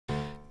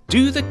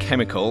Do the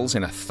chemicals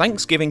in a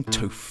Thanksgiving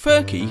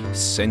Tofurkey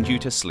send you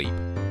to sleep?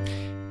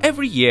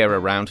 Every year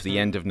around the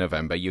end of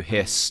November you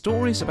hear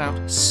stories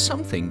about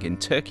something in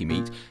turkey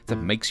meat that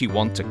makes you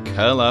want to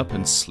curl up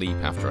and sleep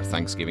after a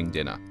Thanksgiving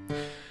dinner.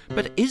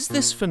 But is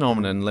this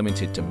phenomenon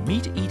limited to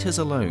meat eaters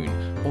alone,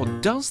 or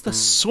does the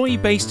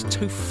soy-based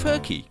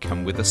Tofurkey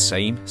come with the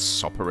same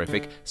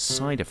soporific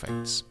side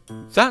effects?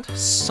 That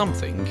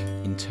something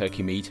in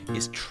turkey meat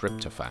is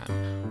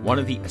tryptophan, one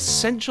of the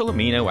essential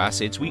amino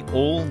acids we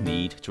all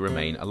need to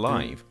remain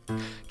alive.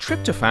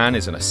 Tryptophan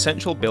is an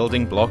essential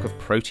building block of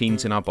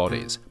proteins in our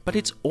bodies, but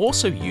it's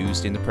also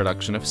used in the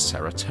production of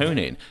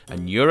serotonin, a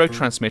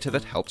neurotransmitter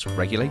that helps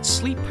regulate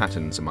sleep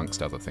patterns,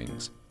 amongst other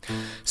things.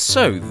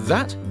 So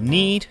that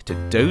need to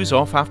doze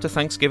off after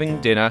Thanksgiving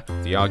dinner,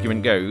 the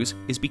argument goes,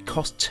 is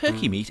because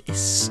turkey meat is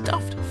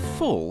stuffed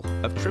full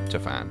of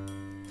tryptophan.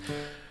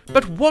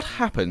 But what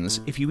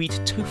happens if you eat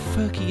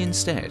tofurky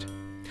instead?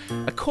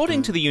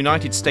 According to the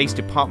United States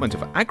Department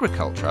of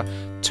Agriculture,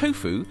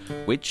 tofu,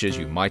 which as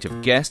you might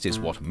have guessed is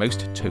what most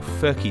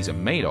tofurkeys are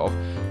made of,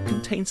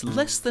 contains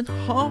less than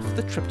half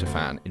the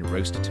tryptophan in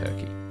roast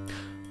turkey.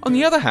 On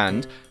the other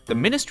hand, the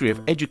Ministry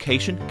of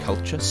Education,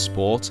 Culture,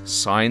 Sports,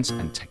 Science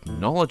and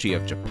Technology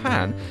of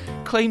Japan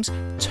claims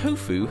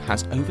tofu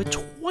has over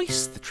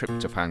twice the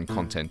tryptophan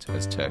content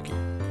as turkey.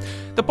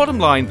 The bottom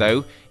line,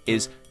 though,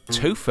 is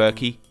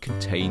tofurky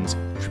contains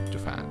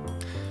tryptophan.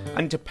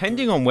 And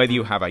depending on whether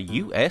you have a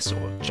US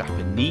or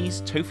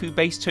Japanese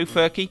tofu-based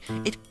tofurkey,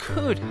 it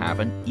could have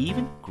an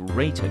even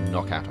greater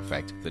knockout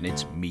effect than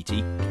its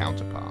meaty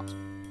counterpart.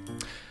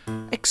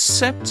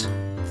 Except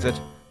that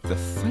the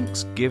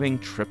Thanksgiving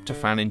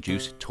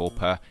tryptophan-induced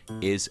torpor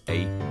is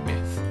a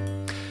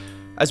myth.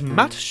 As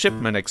Matt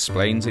Shipman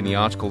explains in the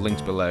article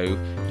linked below,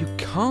 you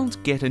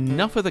can't get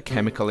enough of the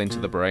chemical into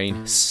the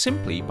brain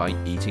simply by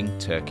eating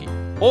turkey,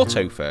 or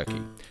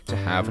tofurkey, to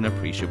have an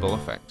appreciable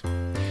effect.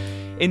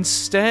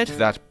 Instead,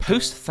 that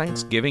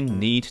post-Thanksgiving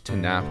need to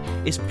nap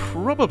is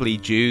probably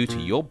due to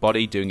your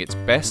body doing its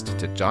best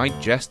to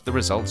digest the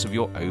results of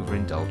your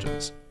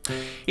overindulgence.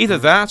 Either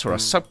that or a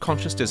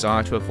subconscious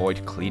desire to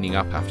avoid cleaning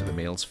up after the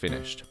meal's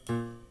finished.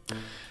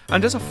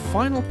 And as a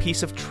final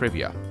piece of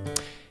trivia,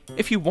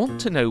 if you want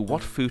to know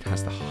what food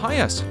has the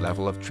highest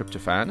level of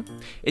tryptophan,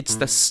 it's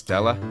the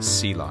Stella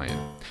sea lion,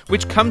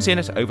 which comes in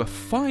at over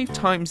 5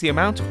 times the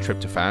amount of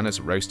tryptophan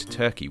as roast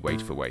turkey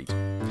weight for weight.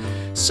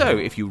 So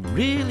if you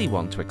really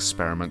want to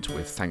experiment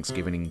with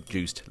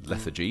Thanksgiving-induced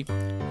lethargy,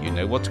 you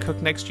know what to cook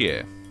next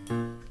year.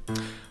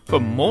 For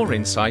more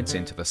insights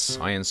into the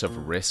science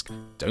of risk,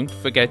 don't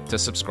forget to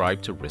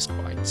subscribe to Risk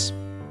Bites.